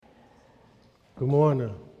Good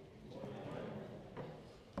morning.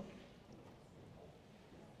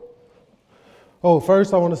 Oh,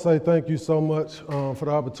 first I want to say thank you so much for the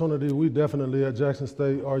opportunity. We definitely at Jackson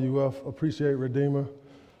State RUF appreciate Redeemer.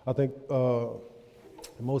 I think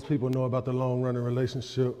most people know about the long-running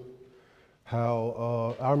relationship,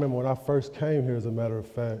 how I remember when I first came here, as a matter of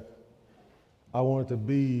fact, I wanted to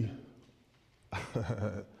be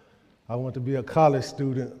a college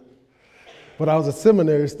student, but I was a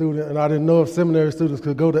seminary student, and I didn't know if seminary students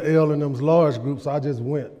could go to L&M's large groups, so I just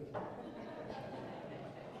went.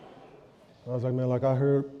 I was like, man, like I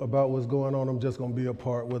heard about what's going on, I'm just going to be a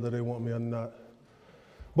part, whether they want me or not.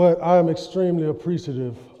 But I am extremely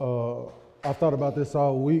appreciative. I've thought about this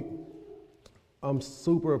all week. I'm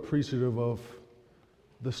super appreciative of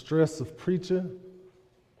the stress of preaching.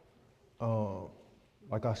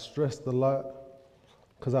 Like I stressed a lot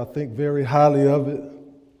because I think very highly of it.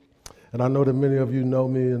 And I know that many of you know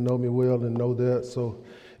me and know me well and know that. So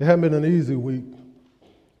it hasn't been an easy week,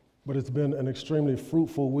 but it's been an extremely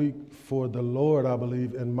fruitful week for the Lord, I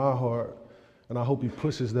believe, in my heart. And I hope he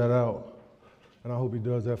pushes that out. And I hope he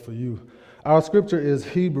does that for you. Our scripture is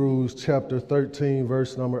Hebrews chapter 13,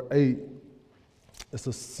 verse number 8. It's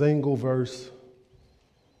a single verse.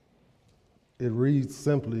 It reads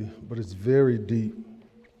simply, but it's very deep.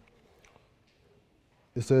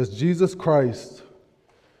 It says, Jesus Christ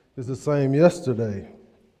is the same yesterday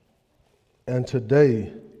and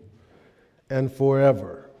today and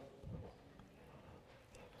forever.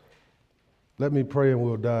 Let me pray and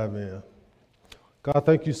we'll dive in. God,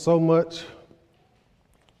 thank you so much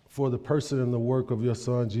for the person and the work of your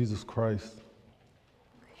Son, Jesus Christ,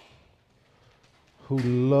 who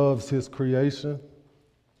loves his creation.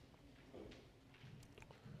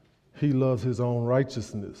 He loves his own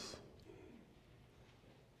righteousness.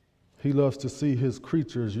 He loves to see his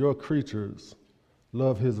creatures, your creatures,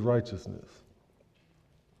 love his righteousness.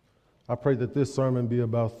 I pray that this sermon be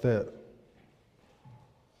about that.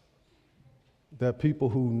 That people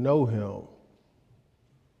who know him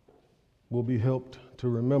will be helped to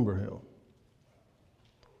remember him.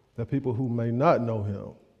 That people who may not know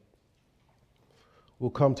him will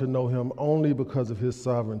come to know him only because of his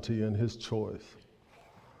sovereignty and his choice.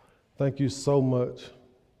 Thank you so much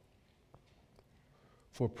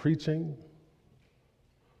for preaching,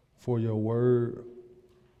 for your word,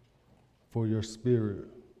 for your spirit.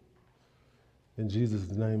 In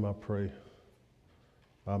Jesus' name I pray.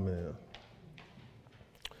 Amen.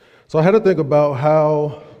 So I had to think about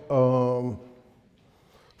how,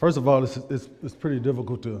 first of all, it's pretty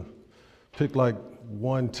difficult to pick like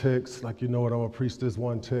one text, like you know what, I'm going to preach this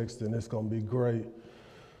one text and it's going to be great.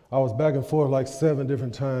 I was back and forth like 7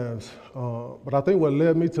 different times. But I think what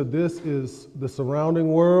led me to this is the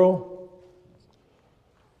surrounding world.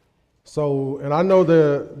 So, and I know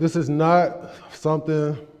that this is not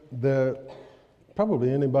something that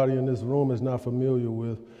probably anybody in this room is not familiar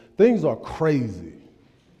with. Things are crazy.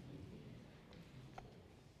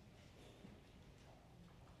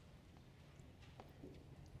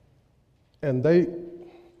 And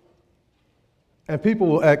people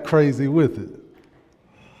will act crazy with it.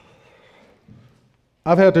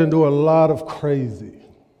 I've had to endure a lot of crazy.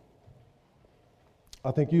 I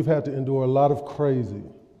think you've had to endure a lot of crazy.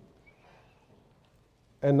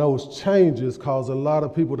 And those changes cause a lot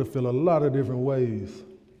of people to feel a lot of different ways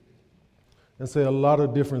and say a lot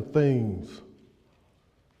of different things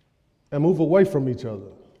and move away from each other.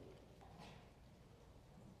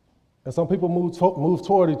 And some people move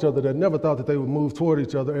toward each other that never thought that they would move toward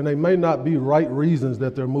each other, and they may not be right reasons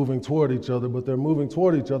that they're moving toward each other, but they're moving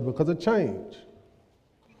toward each other because of change.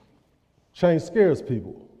 Change scares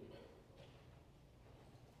people.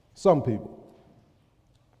 Some people.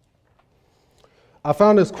 I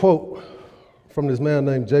found this quote from this man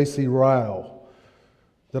named J.C. Ryle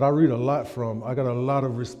that I read a lot from. I got a lot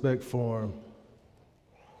of respect for him.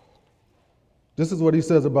 This is what he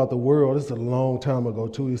says about the world. This is a long time ago,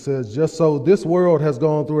 too. He says, just so this world has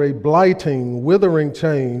gone through a blighting, withering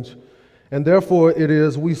change, and therefore it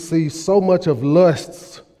is we see so much of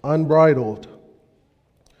lusts unbridled,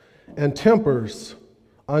 and tempers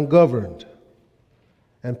ungoverned,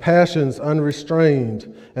 and passions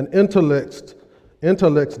unrestrained, and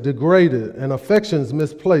intellects degraded, and affections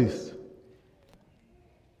misplaced,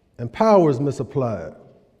 and powers misapplied,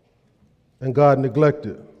 and God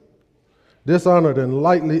neglected, dishonored and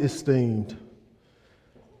lightly esteemed,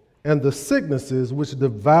 and the sicknesses which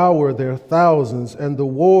devour their thousands, and the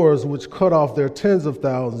wars which cut off their tens of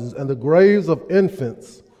thousands, and the graves of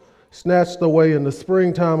infants snatched away in the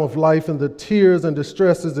springtime of life, and the tears and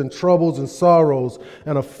distresses and troubles and sorrows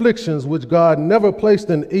and afflictions which God never placed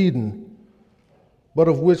in Eden, but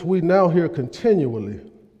of which we now hear continually.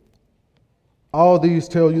 All these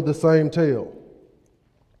tell you the same tale.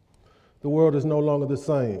 The world is no longer the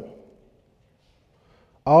same.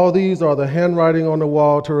 All these are the handwriting on the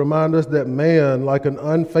wall to remind us that man, like an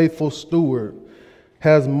unfaithful steward,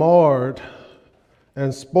 has marred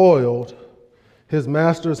and spoiled his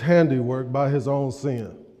master's handiwork by his own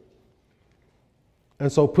sin.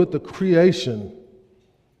 And so put the creation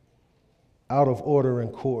out of order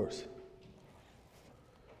and course.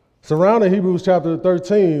 Surrounding Hebrews chapter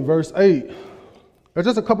 13, verse 8, there's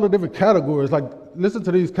just a couple of different categories. Like, listen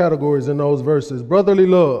to these categories in those verses. Brotherly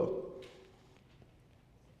love,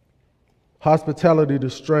 hospitality to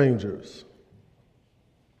strangers,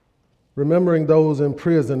 remembering those in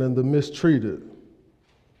prison and the mistreated,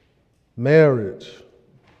 marriage,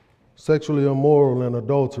 sexually immoral and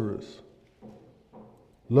adulterous,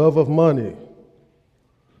 love of money,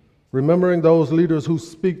 remembering those leaders who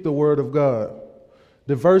speak the word of God,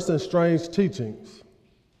 diverse and strange teachings.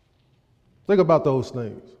 Think about those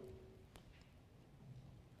things.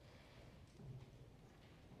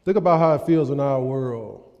 Think about how it feels in our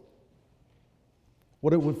world.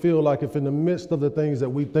 What it would feel like if in the midst of the things that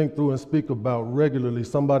we think through and speak about regularly,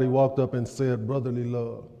 somebody walked up and said brotherly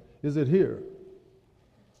love. Is it here?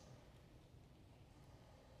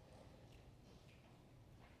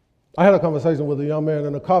 I had a conversation with a young man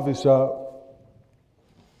in a coffee shop,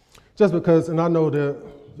 just because, and I know that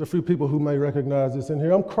there are a few people who may recognize this in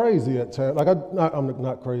here. I'm crazy at times. I'm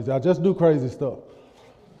not crazy. I just do crazy stuff.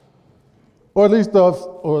 Or at least stuff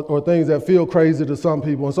or things that feel crazy to some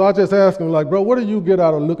people. And so I just asked him, like, bro, what do you get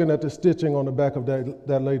out of looking at the stitching on the back of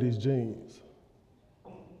that lady's jeans?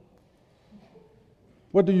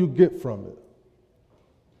 What do you get from it?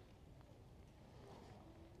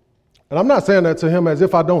 And I'm not saying that to him as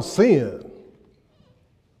if I don't sin,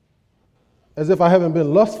 as if I haven't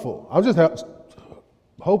been lustful. I'm just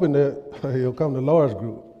hoping that he'll come to Laura's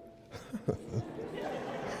group.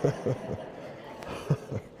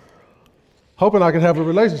 Hoping I can have a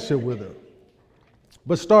relationship with him.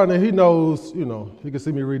 But starting that he knows, he can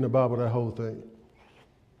see me reading the Bible, that whole thing.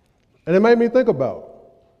 And it made me think about,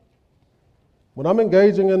 when I'm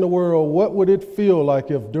engaging in the world, what would it feel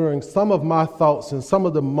like if during some of my thoughts and some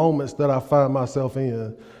of the moments that I find myself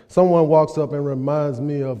in, someone walks up and reminds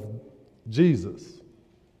me of Jesus?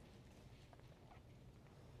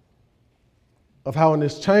 Of how in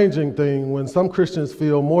this changing thing, when some Christians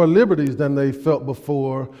feel more liberties than they felt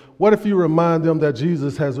before, what if you remind them that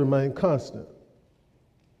Jesus has remained constant?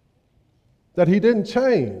 That he didn't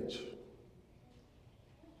change.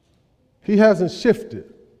 He hasn't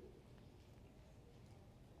shifted.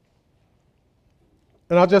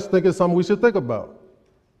 And I just think it's something we should think about.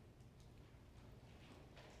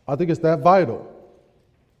 I think it's that vital.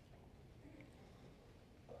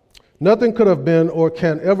 Nothing could have been or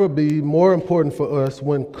can ever be more important for us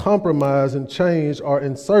when compromise and change are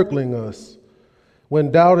encircling us,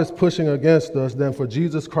 when doubt is pushing against us, than for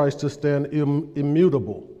Jesus Christ to stand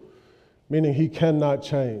immutable, meaning he cannot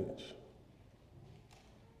change.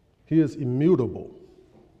 He is immutable.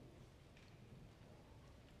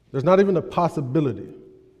 There's not even a possibility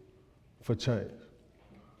for change.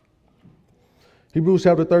 Hebrews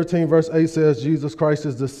chapter 13, verse 8 says, Jesus Christ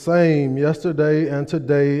is the same yesterday and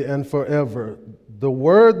today and forever. The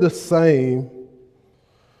word the same,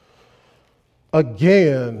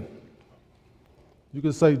 again, you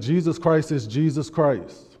could say Jesus Christ is Jesus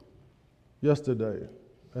Christ, yesterday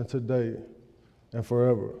and today and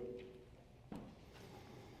forever.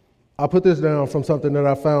 I put this down from something that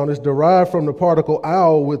I found. It's derived from the particle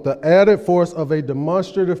 "our" with the added force of a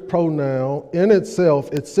demonstrative pronoun. In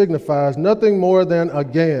itself, it signifies nothing more than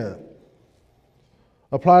again.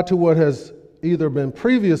 Applied to what has either been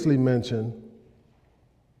previously mentioned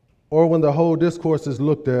or when the whole discourse is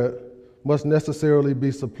looked at, must necessarily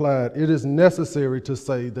be supplied. It is necessary to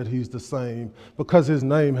say that he's the same because his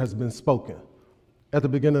name has been spoken at the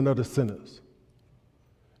beginning of the sentence.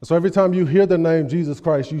 So every time you hear the name Jesus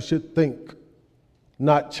Christ, you should think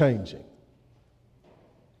not changing.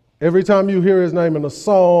 Every time you hear his name in a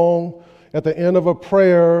song, at the end of a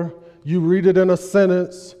prayer, you read it in a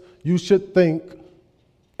sentence, you should think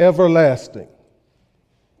everlasting.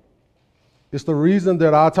 It's the reason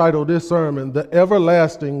that I titled this sermon, "The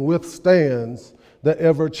Everlasting Withstands the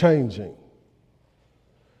Ever-Changing."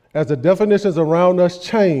 As the definitions around us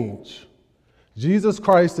change, Jesus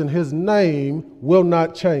Christ and his name will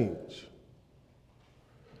not change.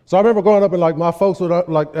 So I remember growing up and my folks would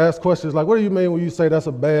ask questions like, what do you mean when you say that's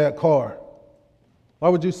a bad car? Why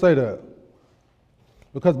would you say that?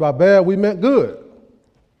 Because by bad, we meant good.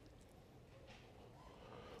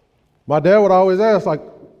 My dad would always ask,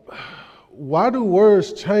 why do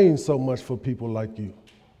words change so much for people like you?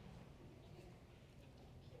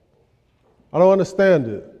 I don't understand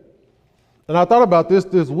it. And I thought about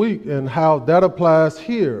this week and how that applies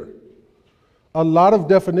here. A lot of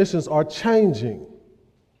definitions are changing.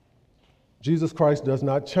 Jesus Christ does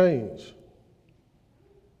not change.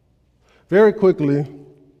 Very quickly,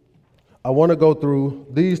 I want to go through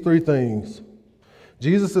these three things.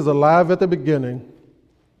 Jesus is alive at the beginning.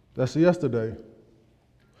 That's yesterday.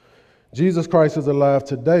 Jesus Christ is alive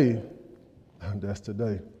today. That's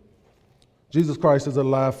today. Jesus Christ is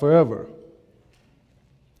alive forever.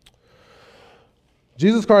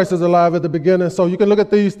 Jesus Christ is alive at the beginning, so you can look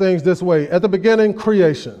at these things this way. At the beginning,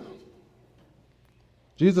 creation.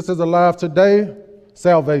 Jesus is alive today,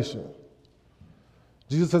 salvation.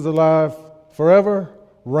 Jesus is alive forever,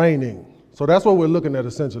 reigning. So that's what we're looking at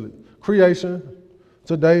essentially. Creation,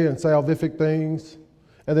 today, and salvific things,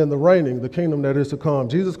 and then the reigning, the kingdom that is to come.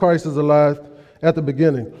 Jesus Christ is alive at the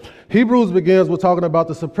beginning. Hebrews begins with talking about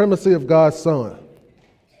the supremacy of God's Son.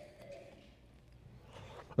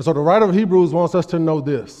 And so the writer of Hebrews wants us to know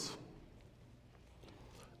this.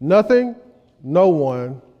 Nothing, no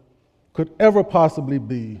one could ever possibly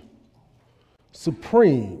be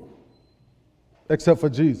supreme except for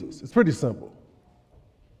Jesus. It's pretty simple.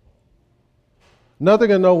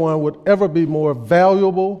 Nothing and no one would ever be more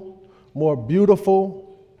valuable, more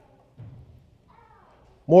beautiful,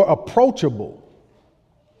 more approachable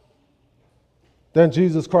than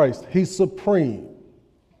Jesus Christ. He's supreme.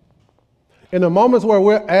 In the moments where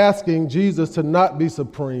we're asking Jesus to not be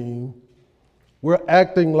supreme, we're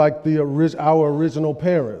acting like our original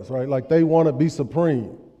parents, right? Like they want to be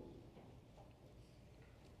supreme.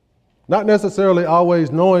 Not necessarily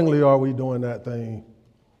always knowingly are we doing that thing.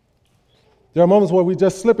 There are moments where we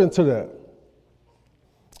just slip into that.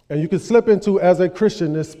 And you can slip into, as a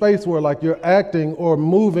Christian, this space where like you're acting or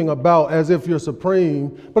moving about as if you're supreme.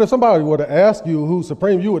 But if somebody were to ask you who's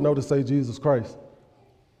supreme, you would know to say Jesus Christ.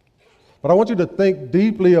 But I want you to think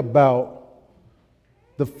deeply about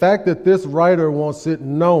the fact that this writer wants it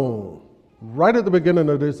known right at the beginning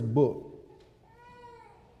of this book.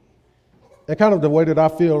 And kind of the way that I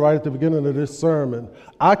feel right at the beginning of this sermon.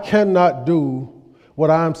 I cannot do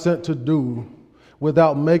what I am sent to do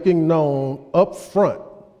without making known up front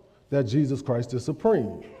that Jesus Christ is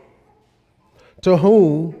supreme. To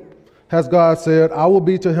whom has God said, I will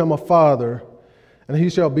be to him a father, and he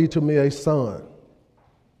shall be to me a son.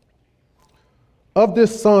 Of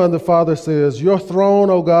this son, the Father says, your throne,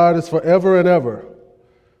 O God, is forever and ever.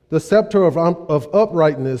 The scepter of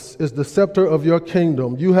uprightness is the scepter of your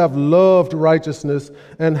kingdom. You have loved righteousness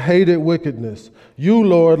and hated wickedness. You,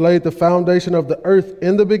 Lord, laid the foundation of the earth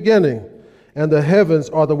in the beginning, and the heavens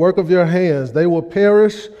are the work of your hands. They will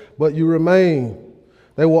perish, but you remain.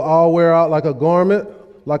 They will all wear out like a garment.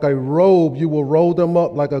 Like a robe, you will roll them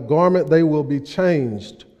up. Like a garment, they will be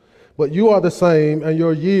changed. But you are the same, and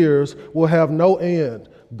your years will have no end.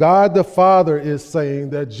 God the Father is saying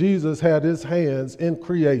that Jesus had his hands in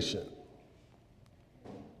creation.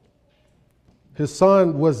 His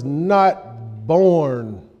son was not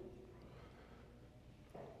born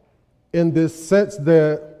in this sense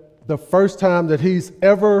that the first time that he's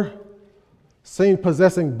ever seen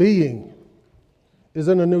possessing being is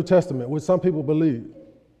in the New Testament, which some people believe.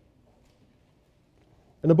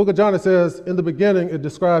 In the book of John, it says, in the beginning, it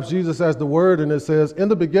describes Jesus as the Word, and it says, in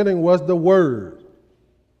the beginning was the Word,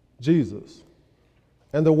 Jesus.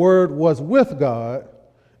 And the Word was with God,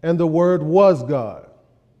 and the Word was God.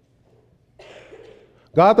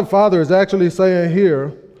 God the Father is actually saying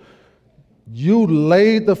here, you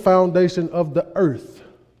laid the foundation of the earth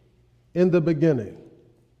in the beginning.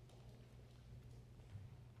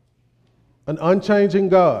 An unchanging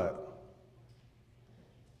God.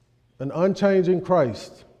 An unchanging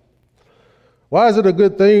Christ. Why is it a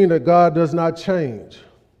good thing that God does not change?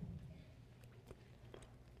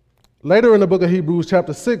 Later in the book of Hebrews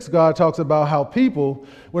chapter 6, God talks about how people,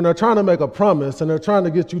 when they're trying to make a promise and they're trying to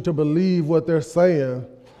get you to believe what they're saying,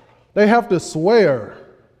 they have to swear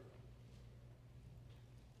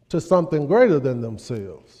to something greater than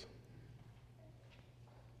themselves.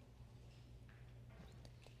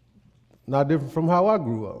 Not different from how I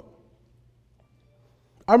grew up.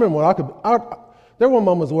 I remember when there were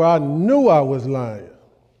moments where I knew I was lying.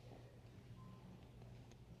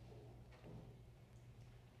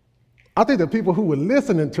 I think the people who were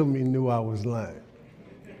listening to me knew I was lying.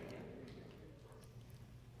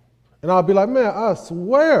 And I'd be like, man, I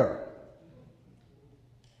swear.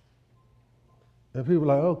 And people were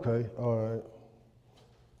like, okay, all right.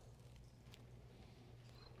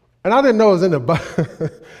 And I didn't know it was in the Bible.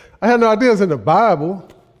 I had no idea it was in the Bible.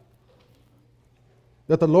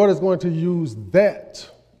 that the Lord is going to use that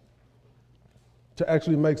to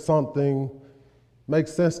actually make something make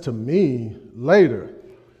sense to me later.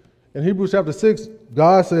 In Hebrews chapter 6,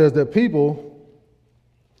 God says that people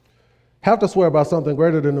have to swear by something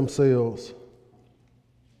greater than themselves.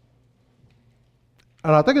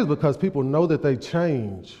 And I think it's because people know that they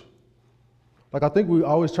change. Like, I think we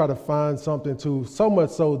always try to find something to, so much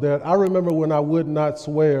so that I remember when I would not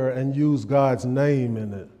swear and use God's name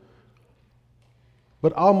in it.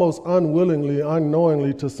 But almost unwillingly,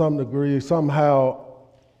 unknowingly to some degree, somehow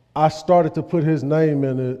I started to put his name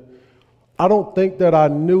in it. I don't think that I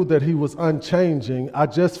knew that he was unchanging. I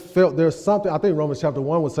just felt there's something. I think Romans chapter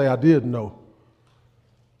 1 would say I did know.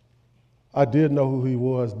 I did know who he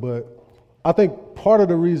was, but I think part of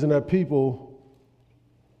the reason that people,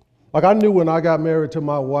 like I knew when I got married to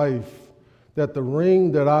my wife that the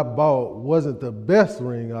ring that I bought wasn't the best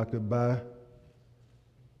ring I could buy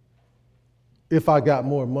if I got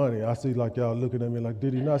more money. I see like y'all looking at me like,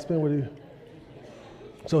 did he not spend what he?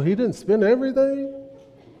 So he didn't spend everything?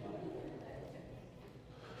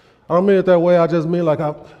 I don't mean it that way. I just mean like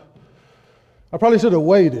I probably should have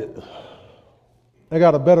waited and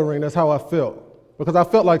got a better ring. That's how I felt. Because I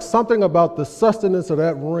felt like something about the sustenance of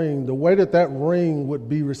that ring, the way that that ring would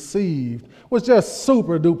be received, was just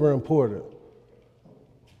super duper important.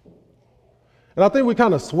 And I think we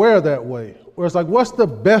kind of swear that way, where it's like, what's the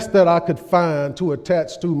best that I could find to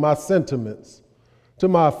attach to my sentiments, to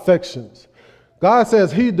my affections? God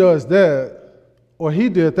says he does that, or he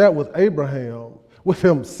did that with Abraham, with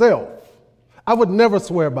himself. I would never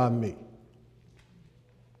swear by me.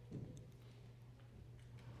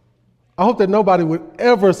 I hope that nobody would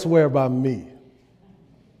ever swear by me.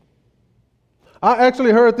 I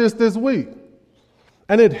actually heard this week,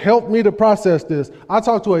 and it helped me to process this. I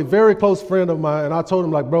talked to a very close friend of mine, and I told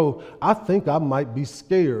him, like, bro, I think I might be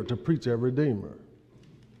scared to preach at Redeemer.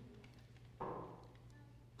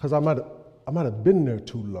 Because I might have been there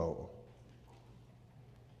too long.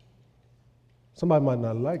 Somebody might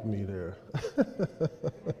not like me there.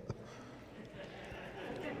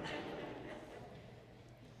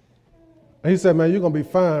 And he said, man, you're going to be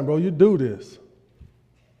fine, bro. You do this.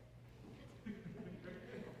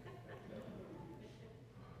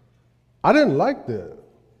 I didn't like that.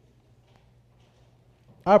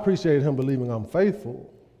 I appreciate him believing I'm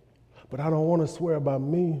faithful, but I don't want to swear by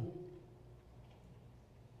me.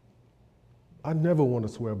 I never want to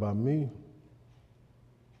swear by me.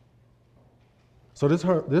 So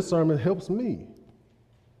this sermon helps me.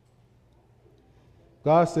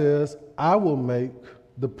 God says, I will make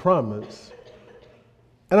the promise,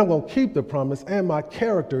 and I'm going to keep the promise, and my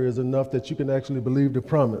character is enough that you can actually believe the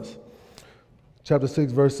promise. Chapter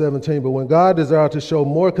 6, verse 17, but when God desired to show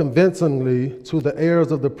more convincingly to the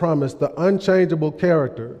heirs of the promise the unchangeable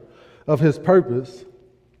character of his purpose,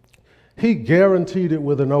 he guaranteed it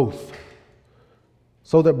with an oath,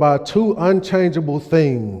 so that by two unchangeable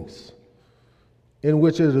things in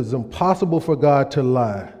which it is impossible for God to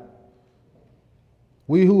lie,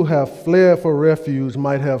 we who have fled for refuge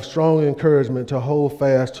might have strong encouragement to hold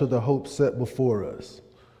fast to the hope set before us.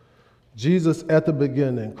 Jesus at the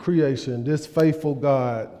beginning, creation, this faithful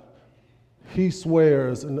God, he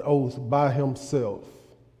swears an oath by himself.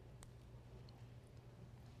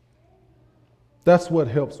 That's what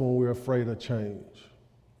helps when we're afraid of change.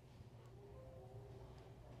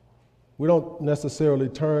 We don't necessarily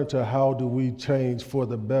turn to how do we change for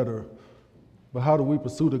the better, but how do we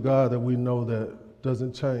pursue the God that we know that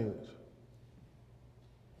doesn't change?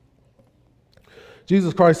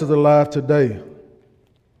 Jesus Christ is alive today.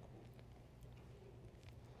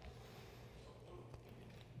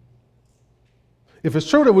 If it's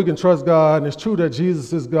true that we can trust God and it's true that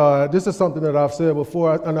Jesus is God, this is something that I've said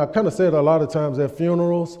before, and I kind of said it a lot of times at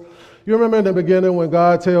funerals. You remember in the beginning when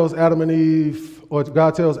God tells Adam and Eve, or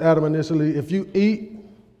God tells Adam initially, if you eat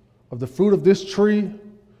of the fruit of this tree,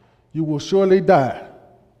 you will surely die.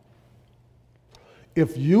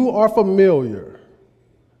 If you are familiar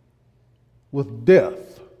with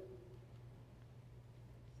death,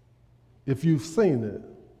 if you've seen it,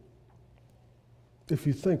 if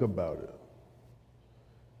you think about it,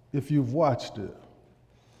 if you've watched it,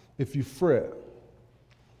 if you fret,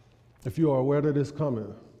 if you are aware that it's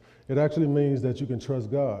coming, it actually means that you can trust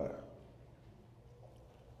God.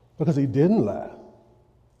 Because he didn't lie.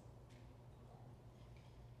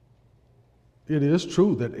 It is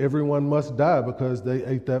true that everyone must die because they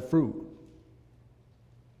ate that fruit.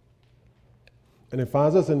 And it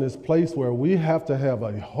finds us in this place where we have to have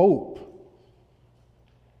a hope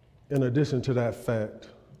in addition to that fact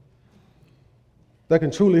that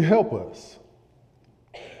can truly help us.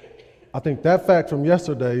 I think that fact from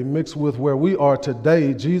yesterday mixed with where we are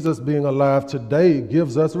today, Jesus being alive today,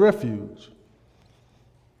 gives us refuge.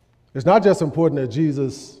 It's not just important that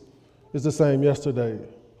Jesus is the same yesterday.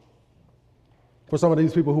 For some of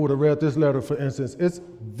these people who would have read this letter, for instance, it's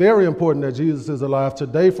very important that Jesus is alive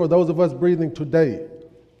today for those of us breathing today,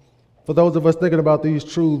 for those of us thinking about these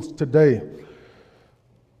truths today.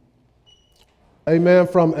 A man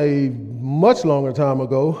from a much longer time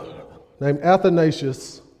ago named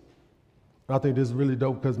Athanasius. I think this is really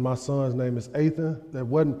dope because my son's name is Ethan. That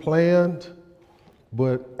wasn't planned,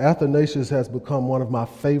 but Athanasius has become one of my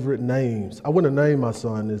favorite names. I wouldn't have named my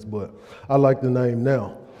son this, but I like the name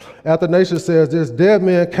now. Athanasius says this: dead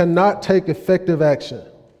men cannot take effective action.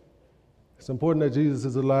 It's important that Jesus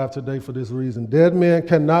is alive today for this reason. Dead men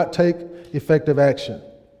cannot take effective action.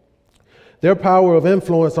 Their power of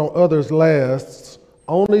influence on others lasts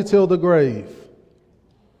only till the grave.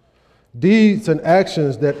 Deeds and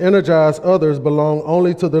actions that energize others belong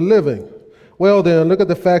only to the living. Well then, look at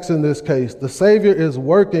the facts in this case. The Savior is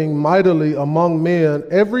working mightily among men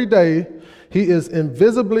every day. He is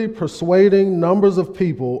invisibly persuading numbers of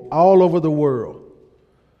people all over the world,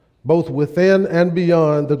 both within and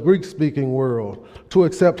beyond the Greek-speaking world, to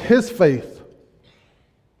accept his faith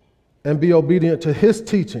and be obedient to his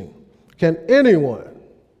teaching. Can anyone,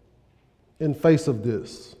 in face of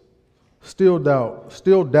this, still doubt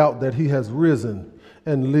that he has risen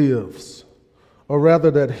and lives, or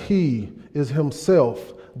rather that he is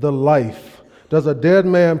himself the life? Does a dead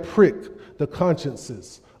man prick the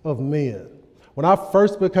consciences of men? When I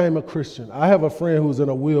first became a Christian, I have a friend who's in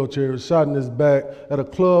a wheelchair, shot in his back at a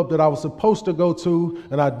club that I was supposed to go to,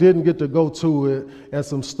 and I didn't get to go to it, and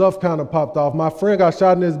some stuff kind of popped off. My friend got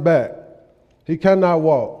shot in his back. He cannot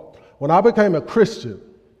walk. When I became a Christian,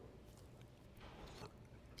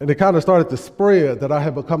 and it kind of started to spread that I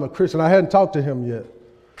had become a Christian, I hadn't talked to him yet.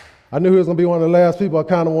 I knew he was going to be one of the last people I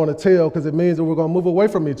kind of want to tell because it means that we're going to move away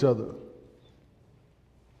from each other.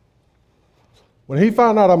 When he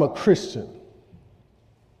found out I'm a Christian,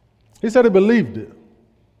 he said he believed it.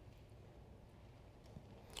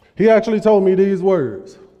 He actually told me these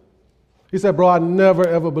words. He said, bro, I never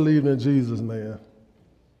ever believed in Jesus, man.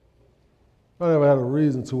 I never had a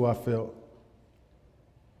reason to, I felt.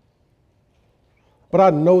 But I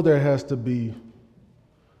know there has to be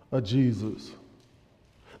a Jesus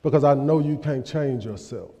because I know you can't change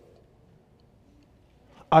yourself.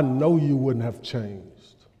 I know you wouldn't have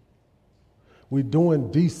changed. We're doing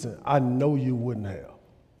decent. I know you wouldn't have.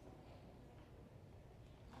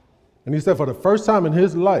 And he said for the first time in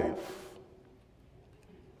his life,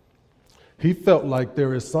 he felt like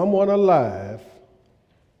there is someone alive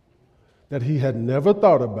that he had never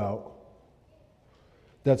thought about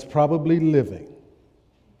that's probably living.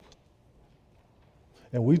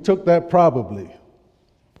 And we took that probably,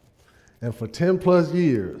 and for 10 plus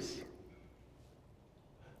years,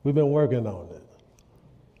 we've been working on it.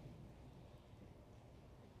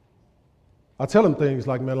 I tell him things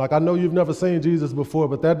like, man, like I know you've never seen Jesus before,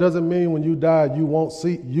 but that doesn't mean when you die you will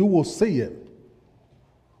see it.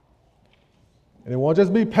 And it won't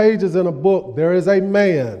just be pages in a book. There is a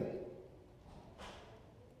man.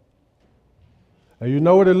 And you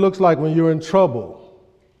know what it looks like when you're in trouble.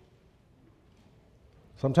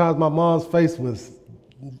 Sometimes my mom's face was,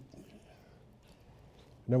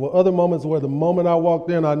 there were other moments where the moment I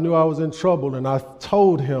walked in, I knew I was in trouble, and I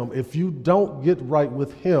told him, if you don't get right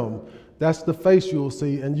with him, that's the face you'll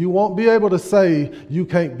see, and you won't be able to say, you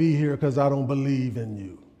can't be here because I don't believe in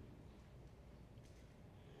you.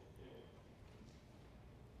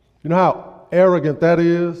 You know how arrogant that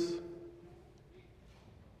is?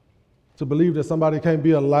 To believe that somebody can't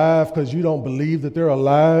be alive because you don't believe that they're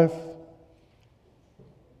alive?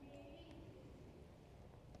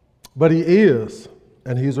 But he is,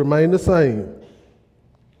 and he's remained the same.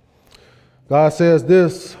 God says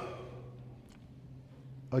this,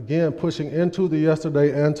 again, pushing into the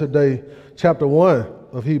yesterday and today, chapter 1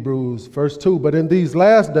 of Hebrews, verse 2. But in these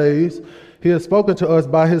last days, he has spoken to us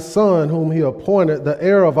by his Son, whom he appointed the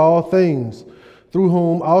heir of all things, through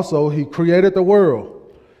whom also he created the world.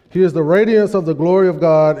 He is the radiance of the glory of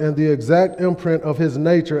God and the exact imprint of his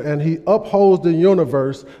nature, and he upholds the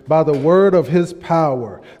universe by the word of his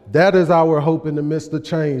power. That is our hope in the midst of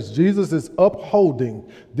change. Jesus is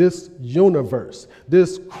upholding this universe,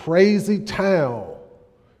 this crazy town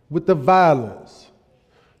with the violence,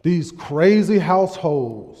 these crazy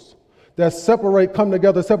households that come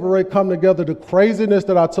together, the craziness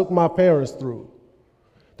that I took my parents through,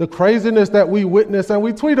 the craziness that we witness and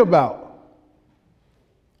we tweet about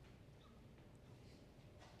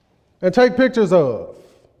and take pictures of.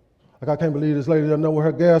 Like, I can't believe this lady doesn't know where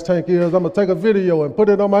her gas tank is. I'm going to take a video and put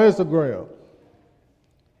it on my Instagram.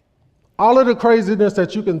 All of the craziness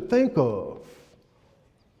that you can think of,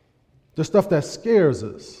 the stuff that scares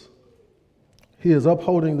us. He is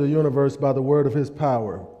upholding the universe by the word of his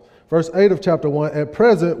power. Verse 8 of chapter 1, at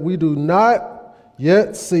present we do not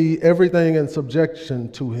yet see everything in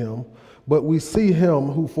subjection to him, but we see him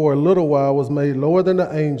who for a little while was made lower than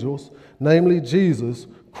the angels, namely Jesus,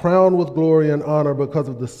 crowned with glory and honor because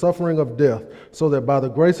of the suffering of death, so that by the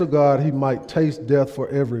grace of God he might taste death for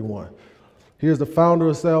everyone. He is the founder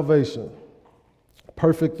of salvation,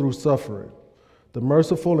 perfect through suffering, the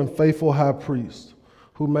merciful and faithful high priest,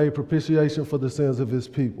 who made propitiation for the sins of his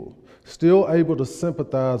people, still able to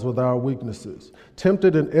sympathize with our weaknesses,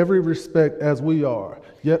 tempted in every respect as we are,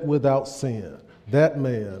 yet without sin. That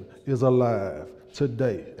man is alive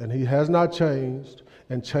today, and he has not changed,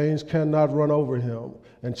 and change cannot run over him,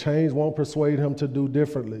 and change won't persuade him to do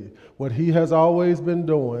differently. What he has always been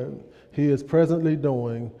doing, he is presently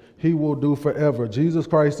doing, he will do forever. Jesus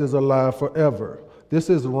Christ is alive forever.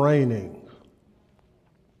 This is reigning.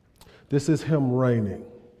 This is him reigning.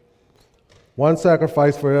 One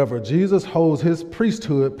sacrifice forever. Jesus holds his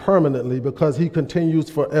priesthood permanently because he continues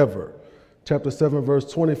forever. Chapter 7,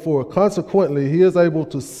 verse 24. Consequently, he is able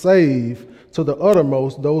to save to the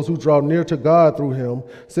uttermost those who draw near to God through him,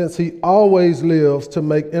 since he always lives to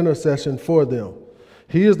make intercession for them.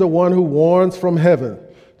 He is the one who warns from heaven.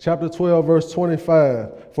 Chapter 12, verse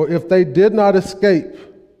 25. For if they did not escape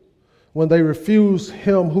when they refused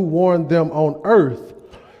him who warned them on earth,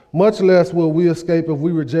 much less will we escape if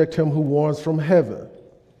we reject him who warns from heaven.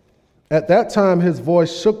 At that time his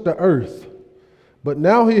voice shook the earth, but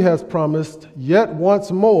now he has promised, yet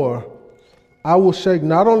once more, I will shake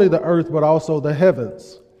not only the earth, but also the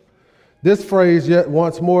heavens. This phrase, yet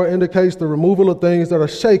once more, indicates the removal of things that are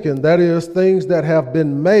shaken, that is, things that have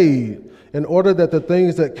been made, in order that the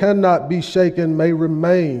things that cannot be shaken may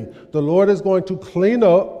remain. The Lord is going to clean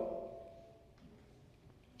up,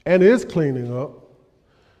 and is cleaning up,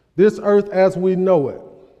 this earth as we know it.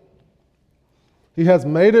 He has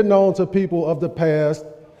made it known to people of the past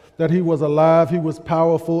that he was alive, he was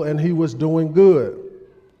powerful, and he was doing good.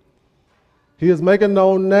 He is making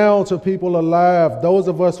known now to people alive, those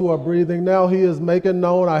of us who are breathing now, he is making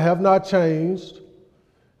known, I have not changed.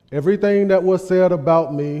 Everything that was said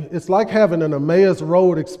about me, it's like having an Emmaus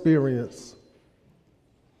Road experience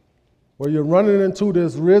where you're running into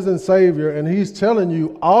this risen Savior and he's telling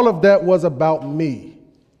you all of that was about me.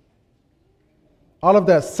 All of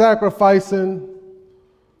that sacrificing,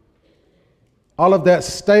 all of that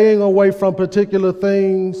staying away from particular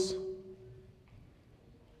things,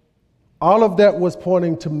 all of that was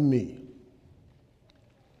pointing to me.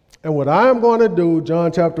 And what I am going to do,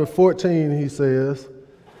 John chapter 14, he says,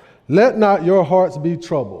 let not your hearts be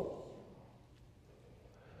troubled.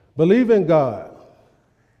 Believe in God.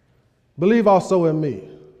 Believe also in me.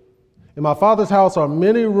 In my Father's house are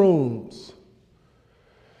many rooms.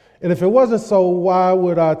 And if it wasn't so, why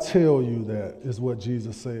would I tell you that, is what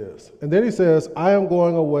Jesus says. And then he says, I am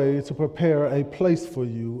going away to prepare a place for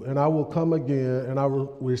you, and I will come again, and I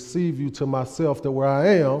will receive you to myself, that where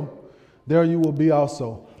I am, there you will be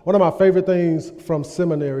also. One of my favorite things from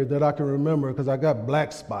seminary that I can remember, because I got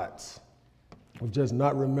black spots of just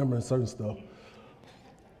not remembering certain stuff.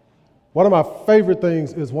 One of my favorite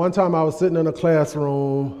things is one time I was sitting in a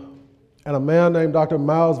classroom, and a man named Dr.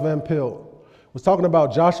 Miles Van Pelt was talking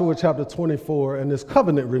about Joshua chapter 24 and this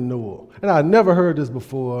covenant renewal. And I never heard this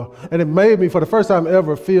before. And it made me, for the first time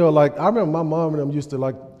ever, feel like, I remember my mom and them used to,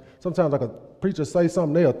 like, sometimes like a preacher say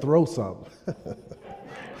something, they'll throw something.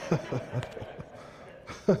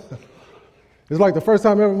 It's like the first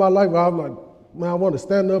time ever in my life where I'm like, man, I want to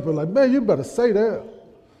stand up and like, man, you better say that.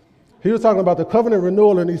 He was talking about the covenant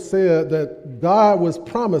renewal, and he said that God was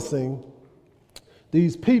promising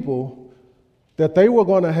these people that they were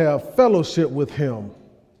going to have fellowship with him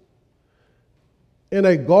in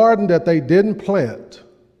a garden that they didn't plant,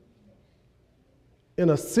 in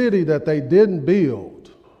a city that they didn't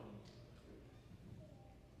build,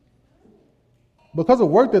 because of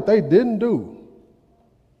work that they didn't do.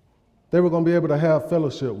 They were going to be able to have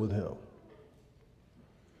fellowship with him.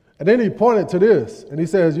 And then he pointed to this, and he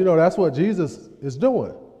says, you know, that's what Jesus is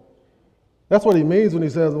doing. That's what he means when he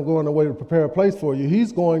says, I'm going away to prepare a place for you.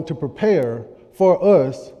 He's going to prepare for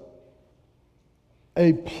us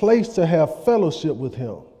a place to have fellowship with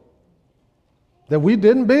him that we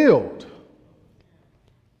didn't build.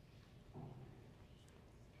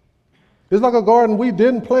 It's like a garden we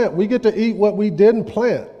didn't plant. We get to eat what we didn't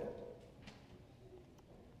plant.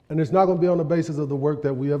 And it's not going to be on the basis of the work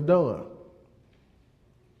that we have done.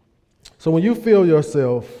 So when you feel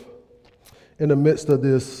yourself in the midst of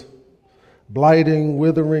this blighting,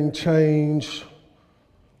 withering change,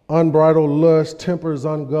 unbridled lust, tempers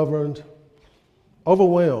ungoverned,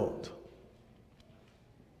 overwhelmed,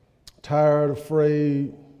 tired,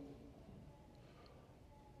 afraid.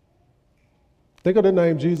 Think of the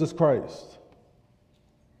name Jesus Christ.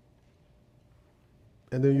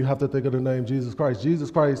 And then you have to think of the name Jesus Christ.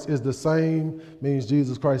 Jesus Christ is the same, means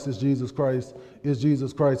Jesus Christ is Jesus Christ, is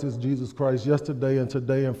Jesus Christ, is Jesus Christ, yesterday and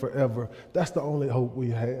today and forever. That's the only hope we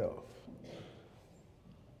have.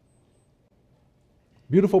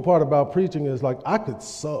 Beautiful part about preaching is like I could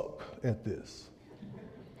suck at this.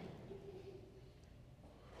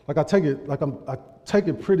 Like I take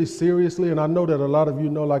it pretty seriously, and I know that a lot of you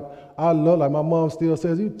know, like I love, like my mom still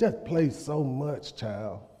says, you just play so much,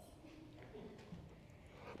 child.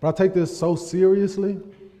 But I take this so seriously.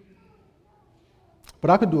 But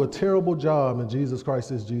I could do a terrible job, and Jesus Christ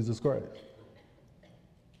is Jesus Christ.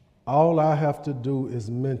 All I have to do is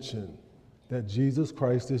mention that Jesus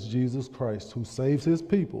Christ is Jesus Christ, who saves his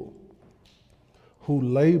people, who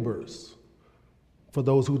labors for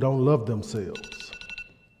those who don't love themselves.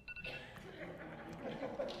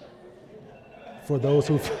 For those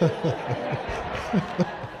who...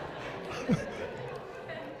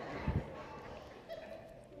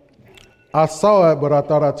 I saw it, but I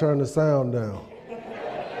thought I turned the sound down.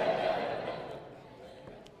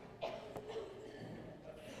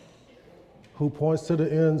 Who points to the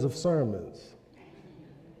ends of sermons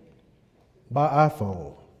by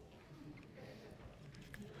iPhone.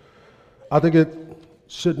 I think it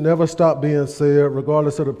should never stop being said,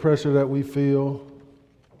 regardless of the pressure that we feel,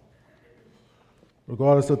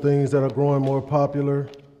 regardless of things that are growing more popular,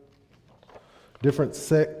 different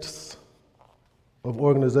sects of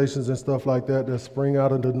organizations and stuff like that that spring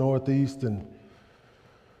out of the Northeast and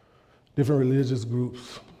different religious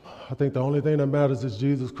groups. I think the only thing that matters is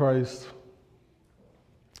Jesus Christ.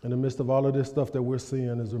 In the midst of all of this stuff that we're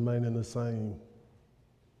seeing is remaining the same.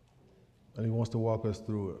 And he wants to walk us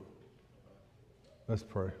through it. Let's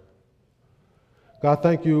pray. God,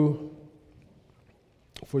 thank you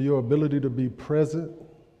for your ability to be present.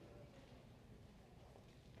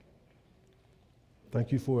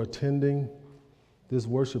 Thank you for attending this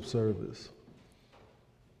worship service,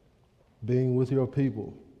 being with your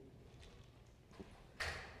people.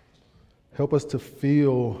 Help us to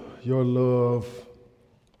feel your love,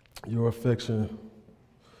 your affection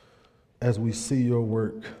as we see your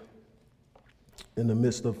work in the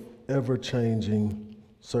midst of ever-changing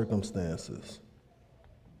circumstances.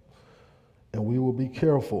 And we will be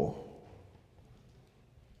careful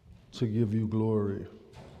to give you glory.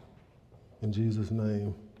 In Jesus'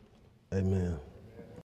 name, amen.